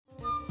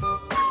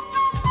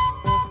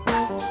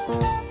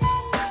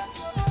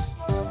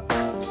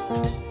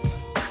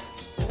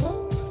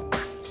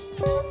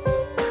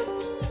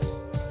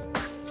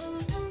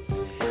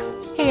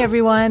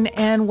everyone,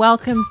 and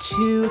welcome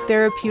to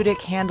Therapeutic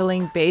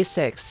Handling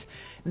Basics.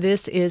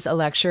 This is a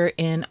lecture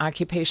in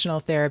Occupational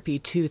Therapy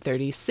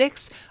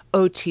 236,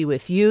 OT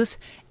with Youth,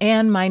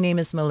 and my name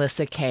is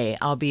Melisa Kaye.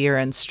 I'll be your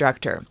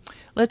instructor.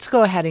 Let's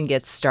go ahead and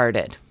get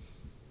started.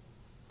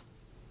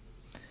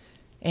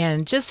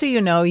 And just so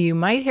you know, you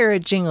might hear a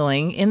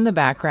jingling in the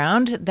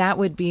background. That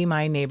would be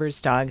my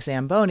neighbor's dog,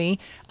 Zamboni,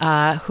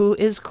 who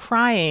is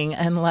crying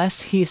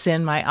unless he's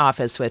in my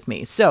office with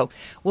me. So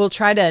we'll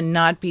try to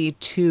not be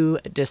too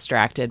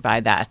distracted by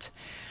that.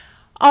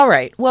 All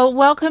right, well,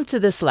 welcome to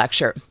this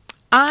lecture.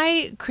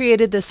 I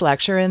created this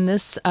lecture, and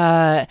this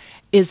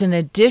is an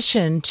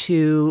addition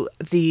to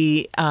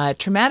the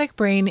traumatic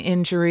brain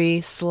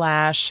injury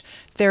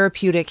 /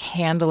 therapeutic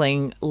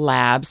handling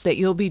labs that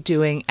you'll be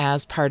doing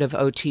as part of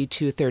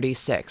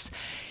OCTH236.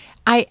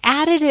 I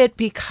added it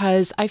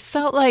because I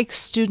felt like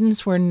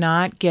students were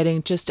not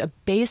getting just a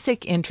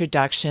basic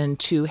introduction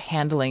to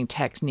handling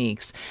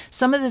techniques.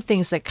 Some of the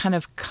things that kind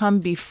of come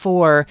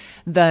before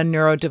the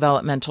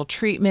neurodevelopmental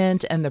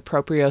treatment and the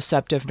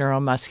proprioceptive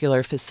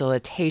neuromuscular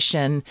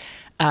facilitation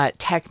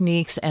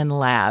techniques and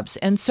labs.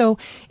 And so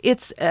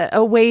it's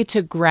a way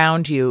to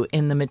ground you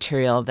in the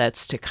material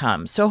that's to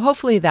come. So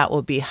hopefully that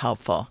will be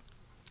helpful.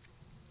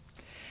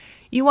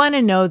 You want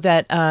to know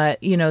that,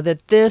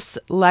 that this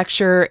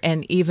lecture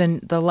and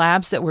even the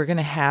labs that we're going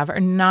to have are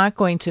not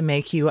going to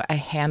make you a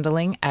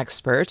handling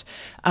expert.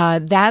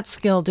 That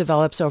skill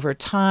develops over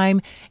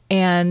time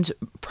and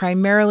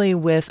primarily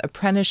with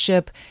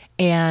apprenticeship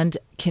and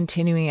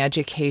continuing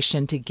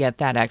education to get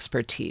that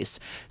expertise.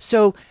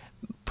 So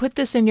put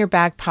this in your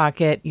back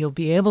pocket. You'll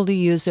be able to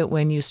use it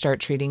when you start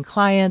treating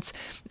clients,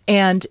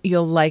 and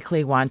you'll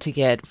likely want to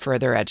get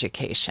further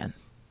education.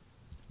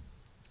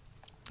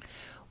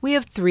 We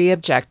have 3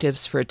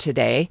 objectives for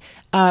today.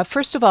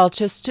 First of all,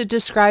 just to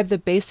describe the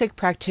basic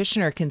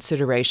practitioner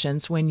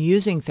considerations when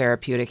using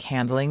therapeutic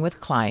handling with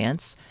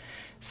clients.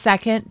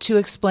 Second, to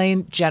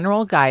explain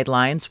general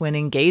guidelines when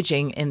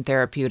engaging in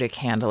therapeutic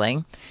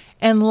handling.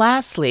 And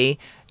lastly,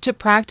 to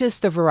practice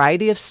the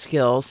variety of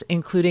skills,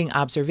 including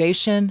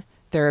observation,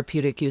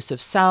 therapeutic use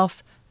of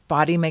self,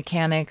 body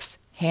mechanics,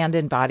 hand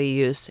and body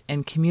use,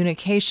 and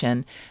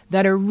communication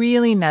that are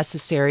really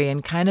necessary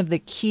and kind of the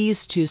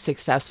keys to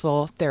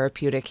successful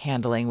therapeutic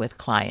handling with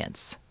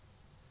clients.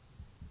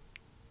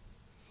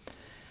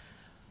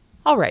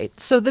 All right,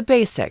 so the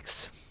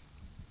basics.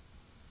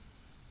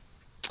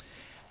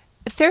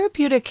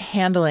 Therapeutic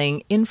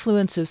handling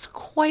influences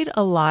quite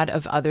a lot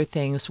of other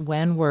things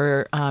when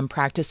we're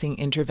practicing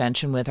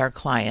intervention with our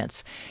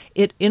clients.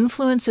 It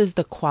influences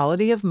the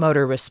quality of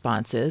motor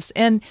responses.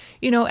 And,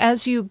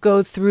 as you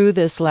go through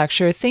this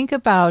lecture, think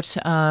about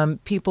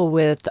people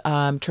with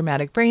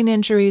traumatic brain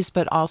injuries,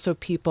 but also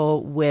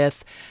people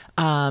with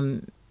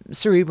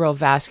cerebral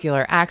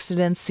vascular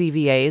accidents,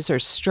 CVAs, or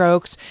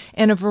strokes,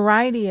 and a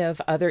variety of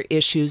other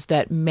issues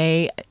that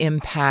may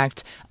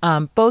impact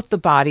both the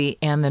body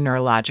and the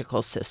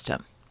neurological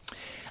system.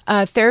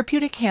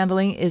 Therapeutic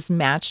handling is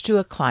matched to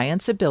a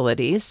client's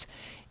abilities.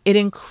 It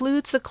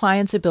includes the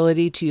client's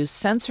ability to use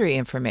sensory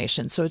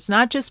information. So it's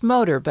not just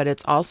motor, but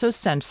it's also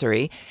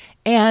sensory.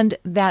 And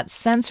that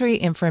sensory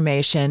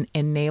information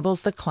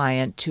enables the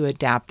client to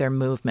adapt their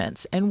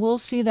movements. And we'll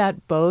see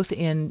that both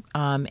in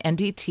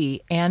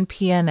NDT and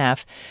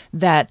PNF,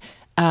 that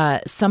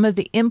some of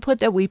the input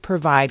that we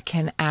provide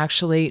can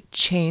actually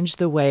change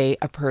the way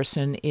a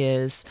person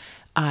is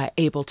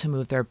able to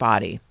move their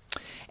body.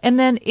 And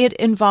then it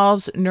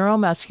involves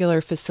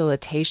neuromuscular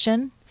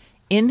facilitation,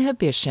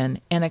 inhibition,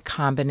 and a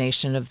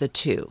combination of the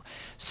two.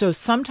 So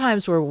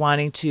sometimes we're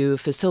wanting to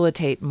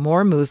facilitate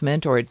more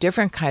movement or a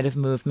different kind of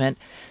movement.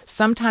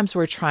 Sometimes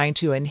we're trying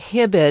to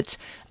inhibit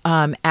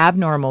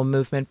abnormal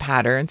movement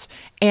patterns,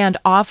 and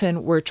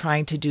often we're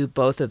trying to do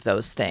both of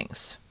those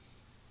things.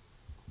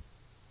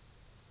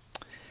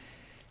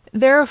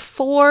 There are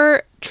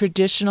 4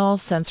 traditional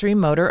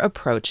sensorimotor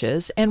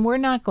approaches, and we're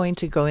not going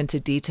to go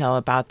into detail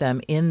about them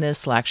in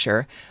this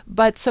lecture,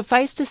 but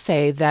suffice to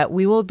say that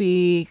we will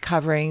be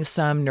covering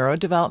some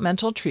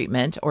neurodevelopmental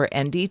treatment, or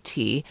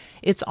NDT.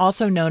 It's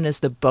also known as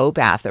the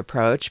Bobath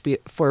approach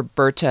for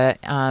Berta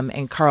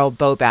and Carl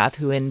Bobath,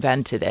 who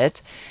invented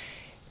it.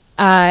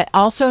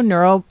 Also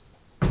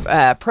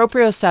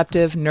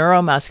proprioceptive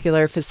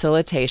neuromuscular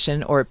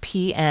facilitation, or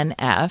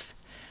PNF.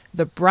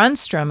 The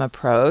Brunstrom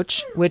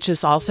approach, which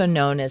is also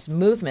known as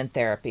movement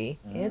therapy.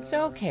 It's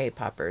okay,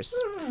 puppers.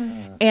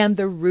 And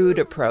the Rude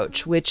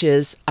approach, which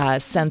is a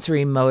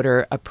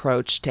sensorimotor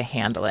approach to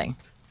handling.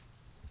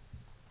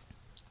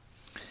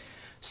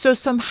 So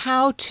some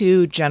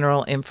how-to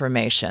general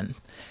information.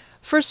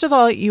 First of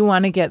all, you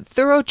want to get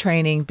thorough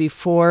training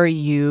before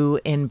you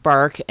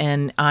embark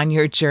on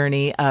your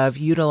journey of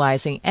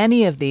utilizing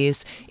any of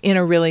these in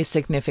a really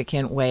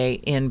significant way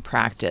in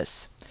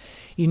practice.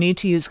 You need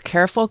to use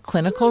careful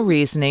clinical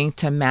reasoning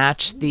to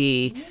match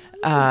the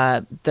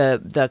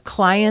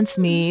client's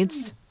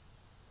needs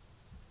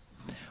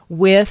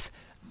with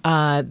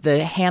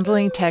the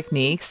handling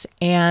techniques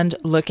and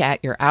look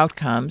at your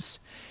outcomes.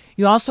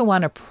 You also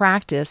want to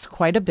practice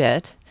quite a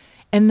bit,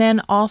 And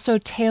then also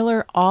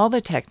tailor all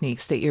the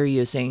techniques that you're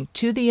using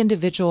to the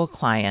individual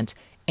client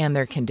and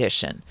their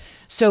condition.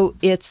 So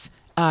it's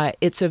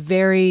a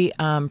very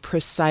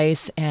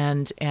precise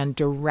and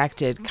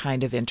directed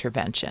kind of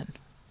intervention.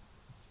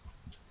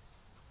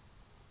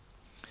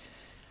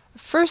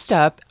 First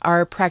up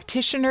are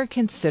practitioner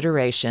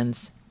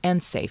considerations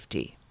and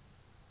safety.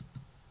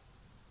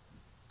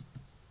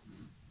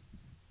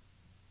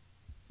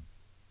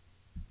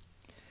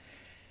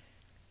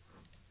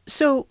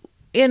 So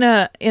in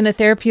a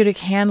therapeutic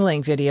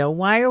handling video,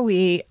 why are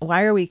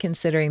we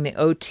considering the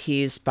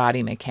OT's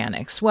body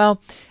mechanics?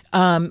 Well,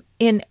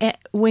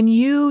 when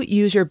you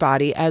use your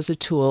body as a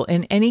tool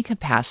in any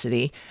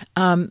capacity,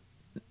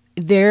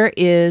 there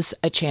is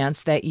a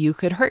chance that you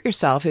could hurt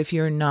yourself if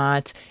you're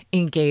not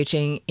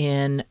engaging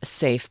in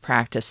safe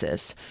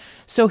practices.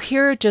 So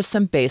here are just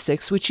some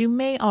basics, which you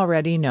may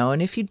already know,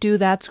 and if you do,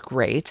 that's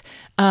great.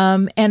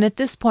 And at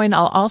this point,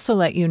 I'll also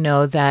let you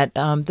know that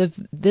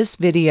this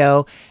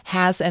video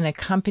has an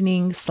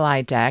accompanying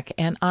slide deck,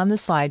 and on the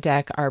slide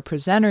deck are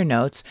presenter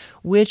notes,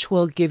 which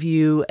will give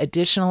you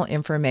additional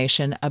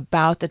information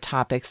about the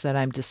topics that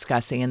I'm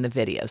discussing in the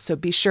video. So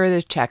be sure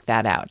to check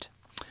that out.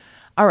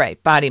 All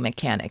right, body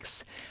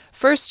mechanics.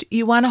 First,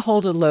 you want to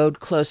hold a load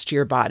close to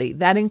your body.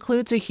 That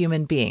includes a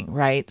human being,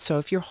 right? So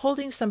if you're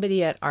holding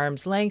somebody at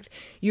arm's length,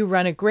 you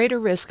run a greater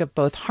risk of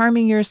both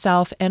harming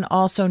yourself and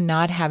also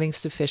not having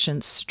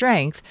sufficient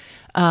strength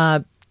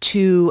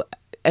to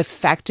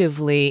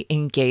effectively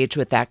engage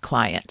with that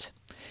client.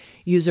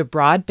 Use a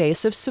broad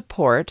base of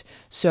support.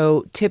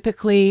 So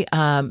typically,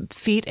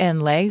 feet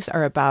and legs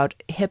are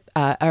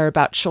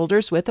about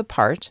shoulders width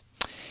apart.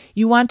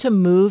 You want to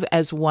move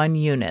as one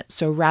unit.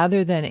 So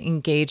rather than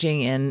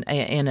engaging in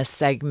a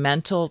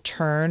segmental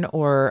turn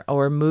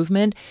or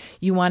movement,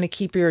 you want to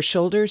keep your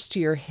shoulders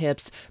to your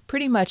hips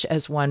pretty much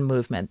as one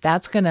movement.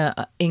 That's going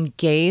to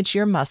engage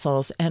your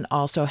muscles and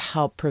also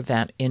help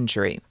prevent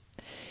injury.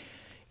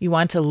 You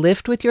want to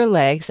lift with your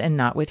legs and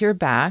not with your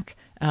back.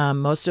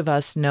 Most of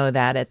us know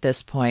that at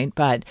this point,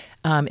 but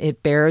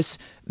it bears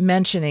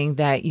mentioning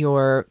that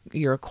your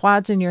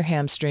quads and your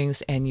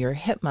hamstrings and your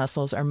hip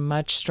muscles are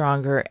much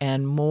stronger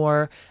and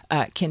more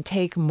can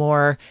take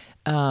more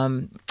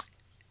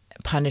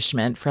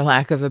punishment, for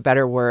lack of a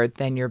better word,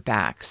 than your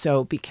back.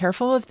 So be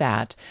careful of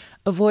that.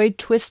 Avoid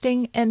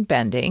twisting and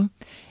bending,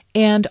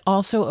 and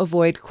also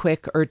avoid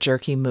quick or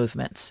jerky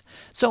movements.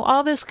 So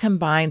all this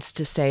combines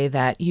to say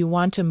that you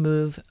want to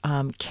move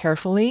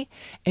carefully,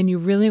 and you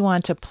really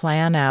want to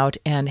plan out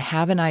and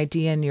have an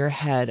idea in your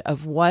head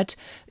of what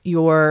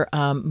your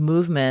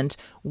movement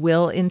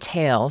will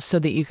entail so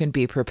that you can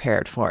be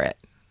prepared for it.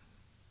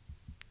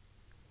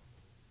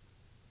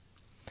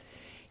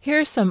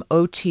 Here's some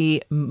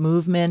OT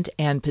movement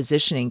and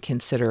positioning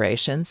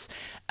considerations,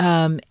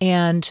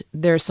 and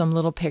there's some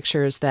little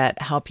pictures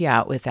that help you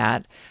out with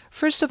that.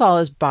 First of all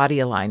is body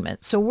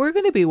alignment. So we're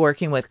going to be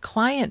working with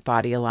client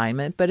body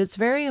alignment, but it's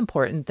very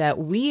important that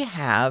we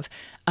have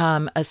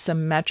a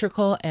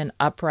symmetrical and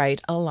upright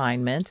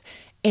alignment,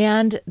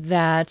 and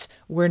that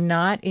we're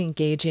not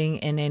engaging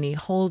in any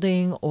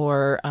holding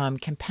or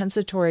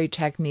compensatory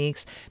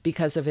techniques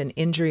because of an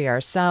injury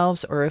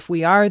ourselves, or if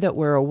we are, that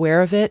we're aware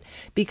of it,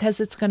 because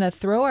it's going to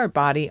throw our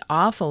body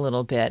off a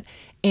little bit.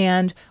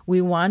 And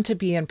we want to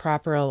be in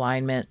proper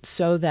alignment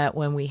so that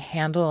when we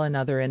handle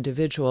another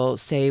individual,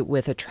 say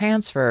with a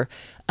transfer,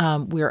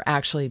 we're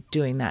actually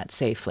doing that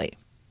safely.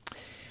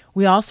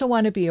 We also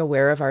want to be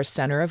aware of our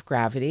center of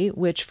gravity,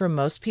 which for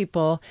most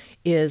people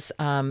is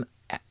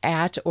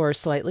at or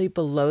slightly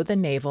below the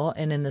navel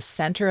and in the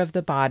center of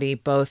the body,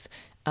 both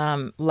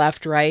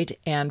left, right,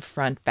 and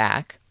front,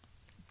 back.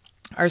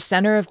 Our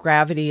center of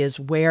gravity is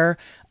where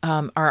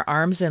our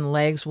arms and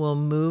legs will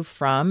move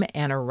from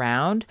and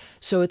around.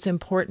 So it's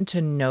important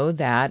to know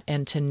that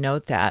and to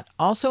note that.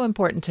 Also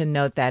important to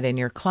note that in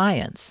your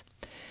clients.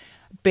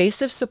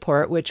 Base of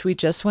support, which we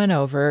just went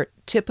over,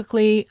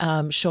 typically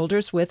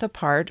shoulders width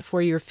apart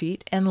for your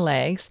feet and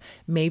legs,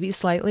 maybe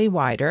slightly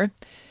wider.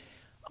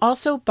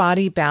 Also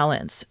body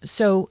balance.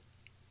 So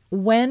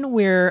when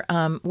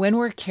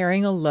we're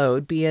carrying a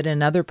load, be it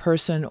another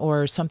person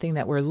or something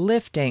that we're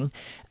lifting,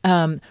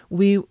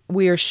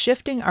 we are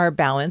shifting our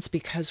balance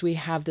because we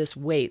have this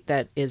weight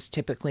that is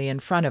typically in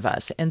front of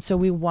us. And so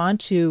we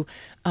want to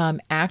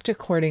act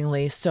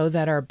accordingly so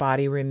that our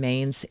body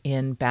remains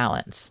in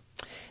balance.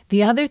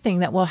 The other thing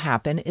that will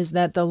happen is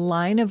that the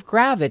line of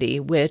gravity,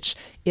 which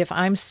if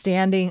I'm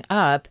standing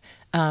up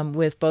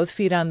with both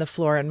feet on the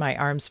floor and my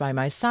arms by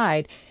my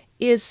side,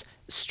 is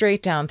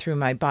straight down through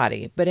my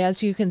body. But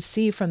as you can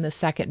see from the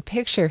second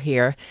picture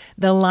here,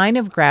 the line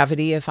of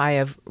gravity, if I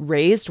have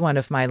raised one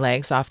of my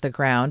legs off the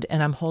ground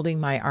and I'm holding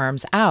my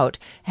arms out,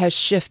 has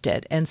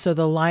shifted. And so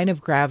the line of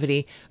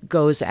gravity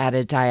goes at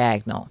a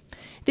diagonal.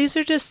 These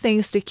are just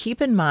things to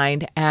keep in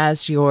mind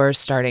as you're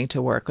starting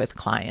to work with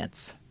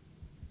clients.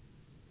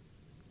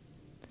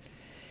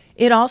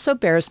 It also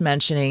bears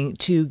mentioning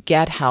to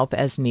get help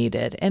as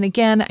needed. And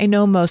again, I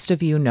know most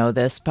of you know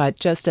this, but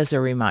just as a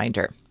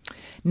reminder,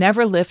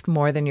 never lift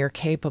more than you're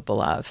capable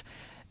of.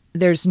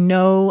 there's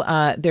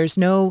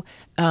no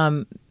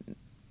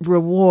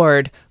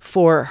reward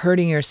for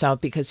hurting yourself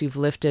because you've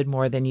lifted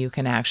more than you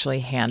can actually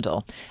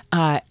handle.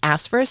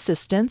 Ask for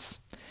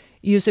assistance.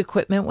 Use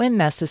equipment when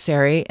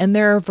necessary, and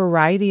there are a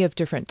variety of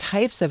different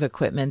types of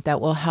equipment that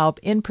will help,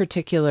 in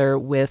particular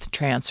with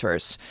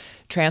transfers.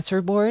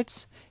 Transfer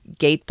boards,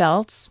 gait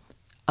belts,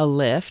 a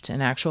lift,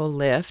 an actual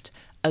lift,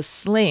 a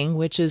sling,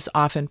 which is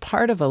often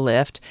part of a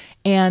lift,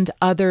 and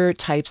other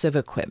types of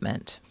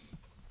equipment.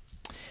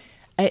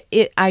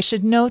 I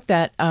should note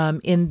that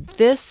in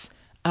this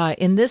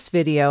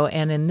video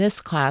and in this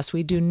class,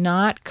 we do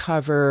not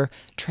cover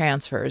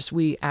transfers.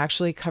 We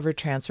actually cover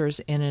transfers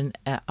in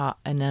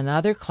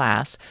another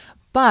class,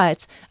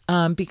 but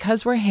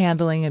because we're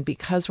handling and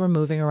because we're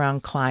moving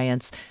around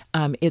clients,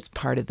 it's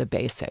part of the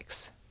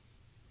basics.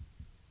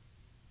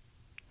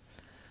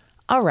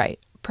 All right,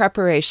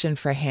 preparation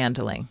for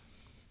handling.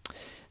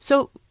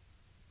 So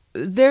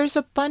there's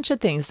a bunch of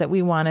things that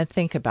we want to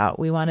think about.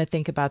 We want to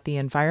think about the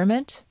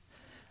environment,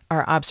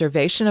 our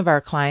observation of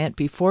our client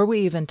before we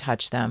even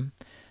touch them,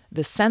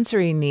 the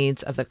sensory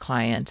needs of the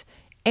client,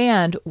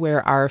 and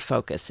where our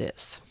focus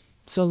is.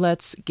 So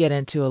let's get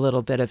into a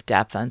little bit of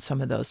depth on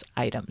some of those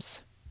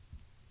items.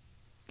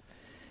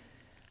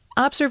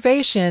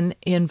 Observation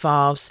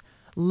involves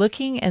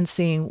looking and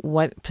seeing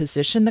what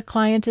position the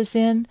client is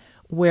in,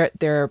 where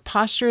their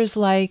posture is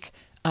like,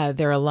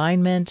 their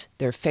alignment,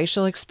 their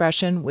facial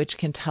expression, which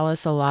can tell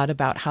us a lot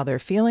about how they're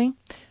feeling,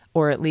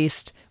 or at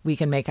least we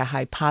can make a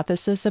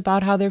hypothesis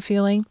about how they're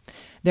feeling,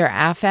 their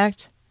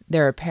affect,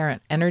 their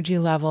apparent energy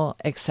level,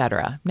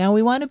 etc. Now,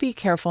 we want to be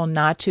careful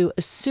not to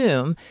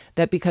assume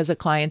that because a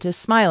client is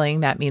smiling,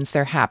 that means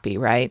they're happy,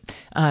 right?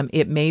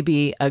 It may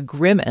be a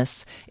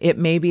grimace. It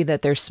may be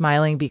that they're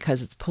smiling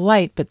because it's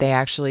polite, but they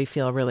actually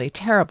feel really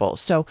terrible.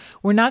 So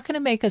we're not going to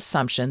make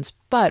assumptions,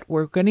 but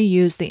we're going to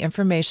use the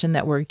information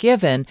that we're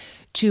given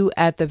to,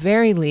 at the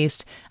very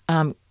least,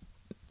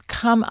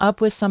 come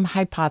up with some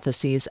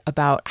hypotheses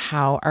about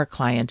how our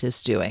client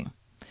is doing.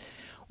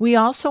 We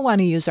also want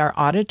to use our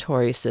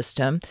auditory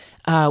system.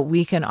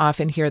 We can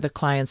often hear the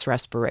client's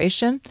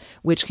respiration,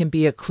 which can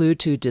be a clue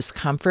to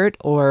discomfort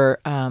or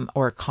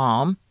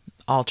calm,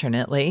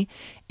 alternately.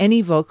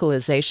 Any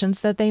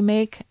vocalizations that they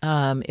make,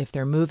 if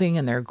they're moving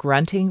and they're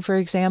grunting, for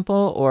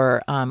example,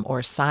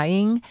 or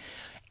sighing,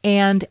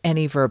 and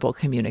any verbal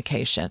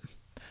communication.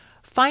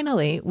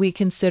 Finally, we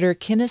consider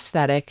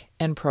kinesthetic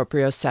and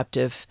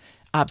proprioceptive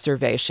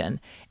observation.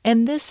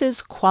 And this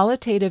is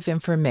qualitative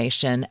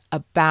information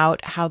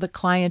about how the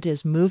client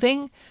is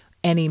moving,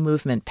 any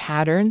movement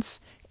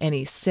patterns,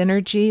 any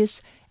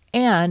synergies,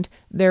 and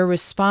their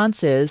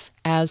responses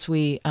as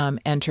we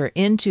enter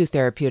into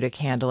therapeutic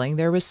handling,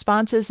 their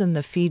responses and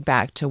the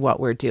feedback to what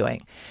we're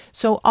doing.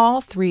 So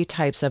all three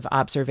types of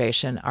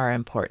observation are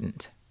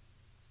important.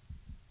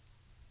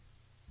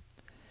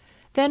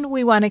 Then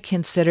we want to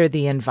consider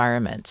the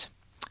environment.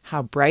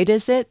 How bright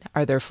is it?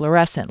 Are there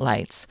fluorescent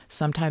lights?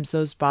 Sometimes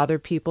those bother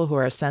people who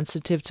are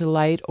sensitive to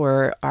light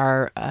or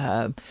are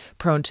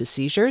prone to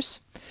seizures.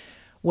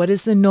 What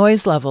is the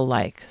noise level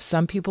like?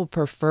 Some people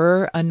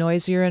prefer a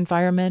noisier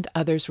environment.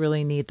 Others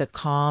really need the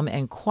calm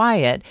and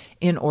quiet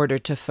in order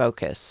to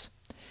focus.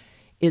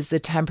 Is the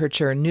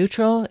temperature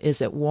neutral?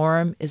 Is it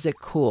warm? Is it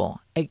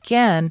cool?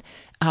 Again,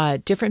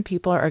 different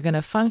people are going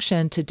to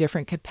function to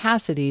different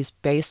capacities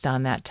based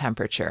on that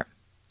temperature.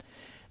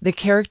 The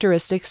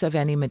characteristics of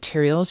any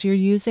materials you're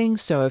using.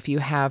 So if you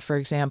have, for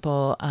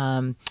example,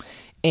 a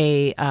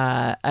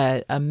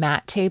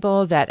mat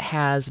table that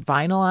has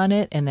vinyl on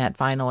it and that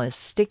vinyl is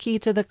sticky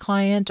to the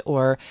client,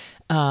 or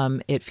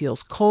it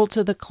feels cold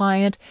to the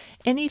client,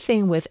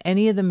 anything with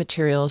any of the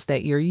materials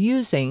that you're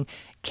using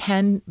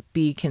can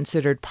be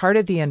considered part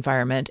of the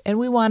environment, and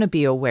we want to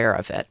be aware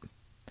of it.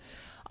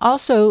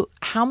 Also,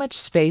 how much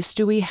space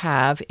do we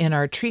have in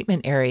our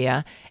treatment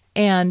area?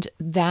 And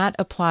that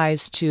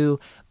applies to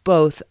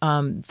both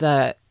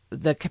the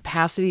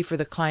capacity for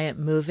the client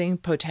moving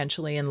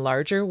potentially in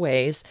larger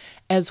ways,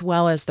 as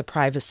well as the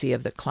privacy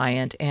of the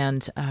client.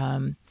 And,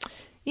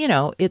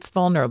 it's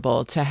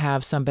vulnerable to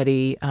have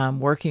somebody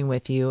working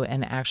with you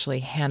and actually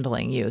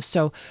handling you.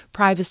 So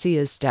privacy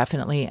is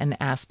definitely an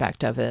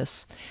aspect of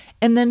this.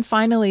 And then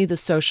finally, the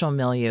social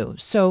milieu.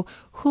 So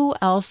who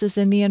else is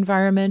in the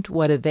environment?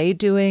 What are they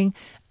doing?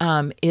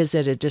 Is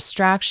it a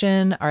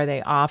distraction? Are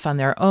they off on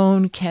their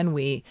own? Can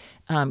we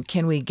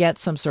get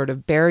some sort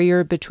of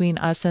barrier between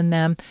us and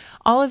them?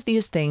 All of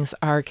these things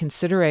are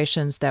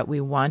considerations that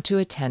we want to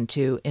attend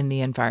to in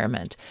the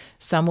environment.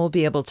 Some will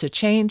be able to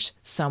change,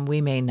 some we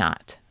may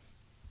not.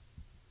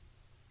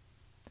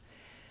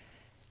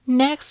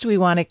 Next, we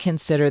want to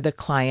consider the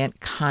client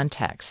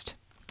context.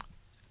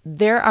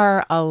 There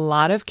are a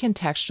lot of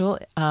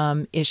contextual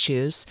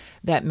issues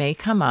that may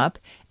come up.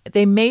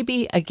 They may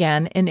be,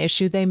 again, an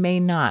issue, they may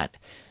not.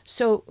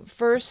 So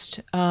first,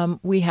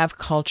 we have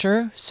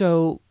culture.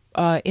 So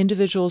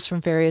individuals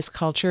from various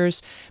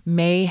cultures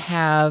may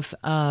have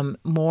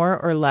more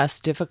or less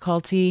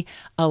difficulty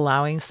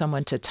allowing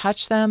someone to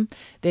touch them.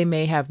 They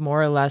may have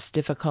more or less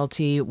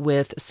difficulty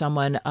with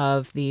someone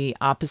of the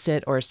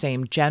opposite or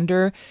same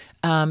gender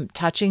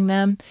touching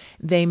them.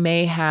 They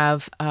may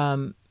have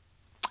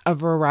a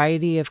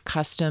variety of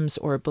customs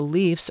or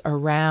beliefs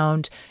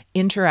around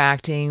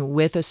interacting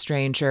with a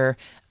stranger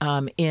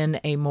in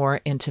a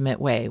more intimate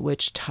way,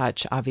 which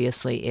touch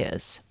obviously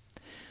is.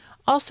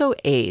 Also,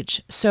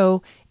 age.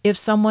 So if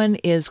someone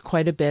is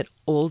quite a bit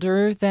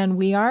older than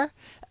we are,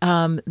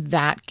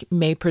 that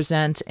may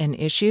present an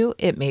issue.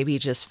 It may be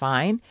just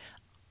fine.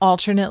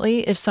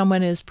 Alternately, if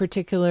someone is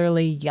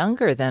particularly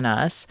younger than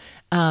us,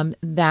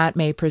 that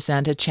may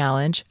present a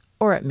challenge,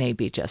 or it may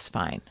be just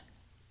fine.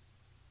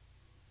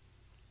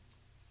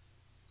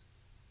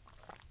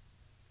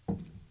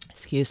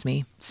 Excuse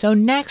me. So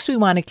next we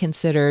want to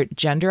consider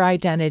gender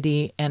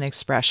identity and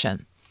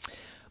expression,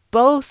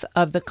 both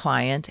of the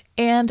client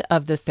and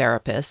of the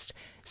therapist.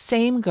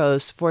 Same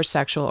goes for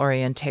sexual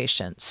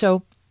orientation.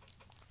 So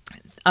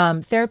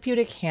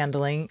therapeutic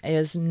handling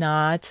is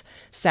not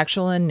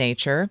sexual in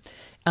nature.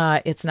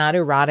 It's not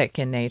erotic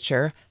in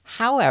nature.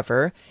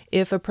 However,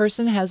 if a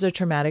person has a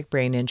traumatic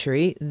brain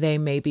injury, they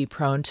may be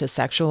prone to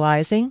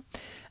sexualizing.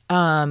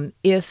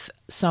 If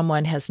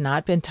someone has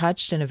not been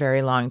touched in a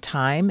very long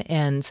time,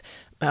 and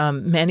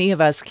many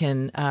of us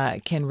can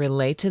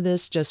relate to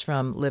this just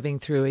from living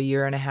through a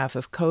year and a half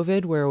of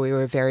COVID, where we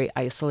were very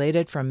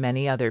isolated from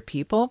many other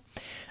people.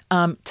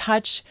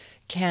 Touch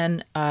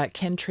can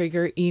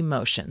trigger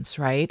emotions,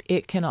 right?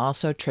 It can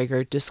also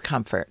trigger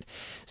discomfort.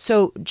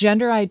 So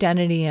gender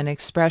identity and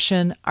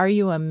expression, are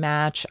you a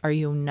match? Are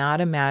you not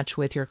a match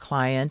with your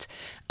client?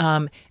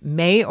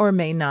 May or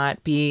may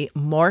not be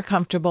more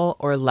comfortable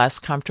or less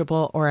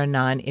comfortable, or a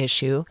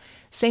non-issue.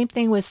 Same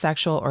thing with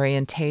sexual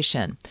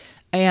orientation.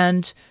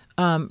 And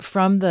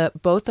from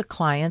both the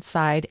client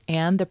side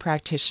and the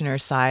practitioner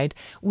side,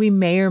 we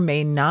may or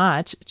may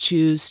not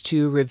choose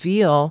to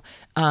reveal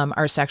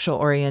our sexual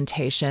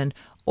orientation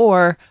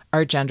or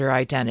our gender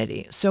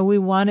identity. So we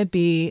want to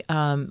be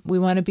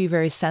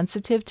very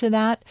sensitive to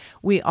that.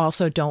 We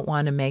also don't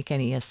want to make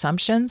any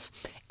assumptions.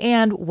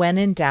 And when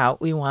in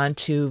doubt, we want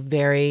to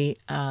very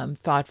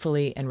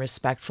thoughtfully and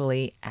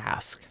respectfully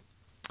ask.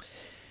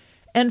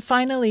 And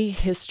finally,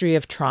 history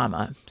of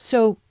trauma.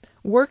 So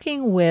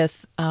working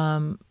with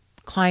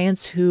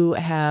clients who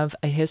have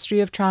a history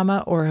of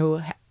trauma, or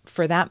who,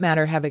 for that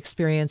matter, have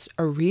experienced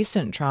a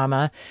recent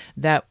trauma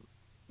that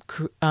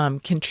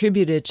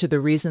contributed to the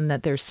reason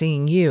that they're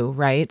seeing you,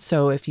 right?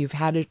 So if you've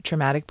had a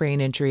traumatic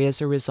brain injury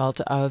as a result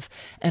of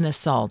an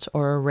assault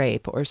or a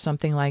rape or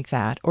something like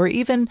that, or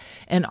even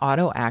an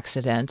auto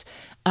accident,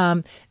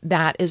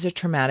 that is a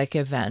traumatic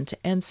event.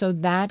 And so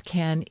that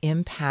can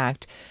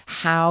impact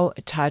how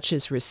touch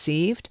is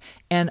received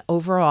and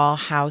overall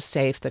how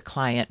safe the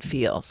client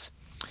feels.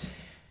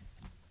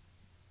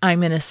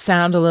 I'm going to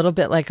sound a little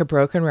bit like a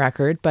broken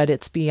record, but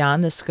it's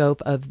beyond the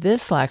scope of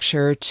this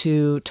lecture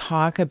to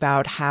talk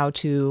about how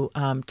to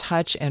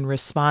touch and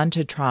respond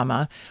to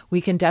trauma. We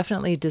can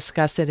definitely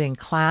discuss it in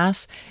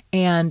class,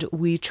 and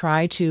we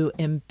try to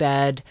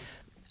embed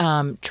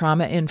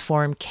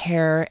trauma-informed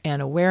care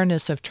and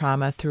awareness of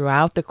trauma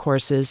throughout the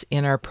courses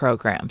in our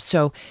program.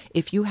 So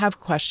if you have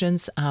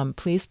questions,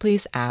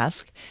 please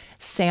ask.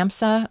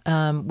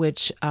 SAMHSA,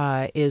 which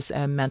is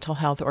a mental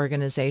health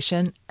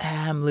organization,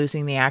 I'm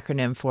losing the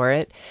acronym for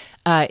it,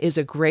 is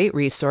a great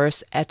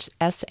resource at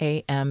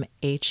SAMHSA,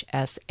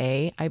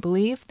 I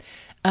believe.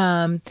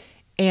 And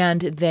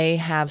they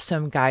have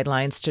some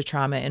guidelines to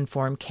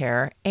trauma-informed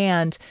care,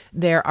 and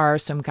there are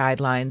some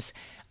guidelines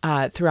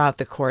throughout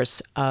the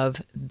course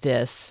of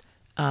this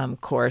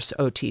course,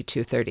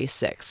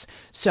 OCTH236.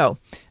 So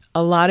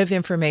a lot of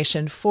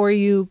information for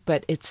you,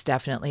 but it's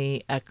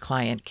definitely a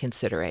client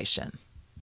consideration.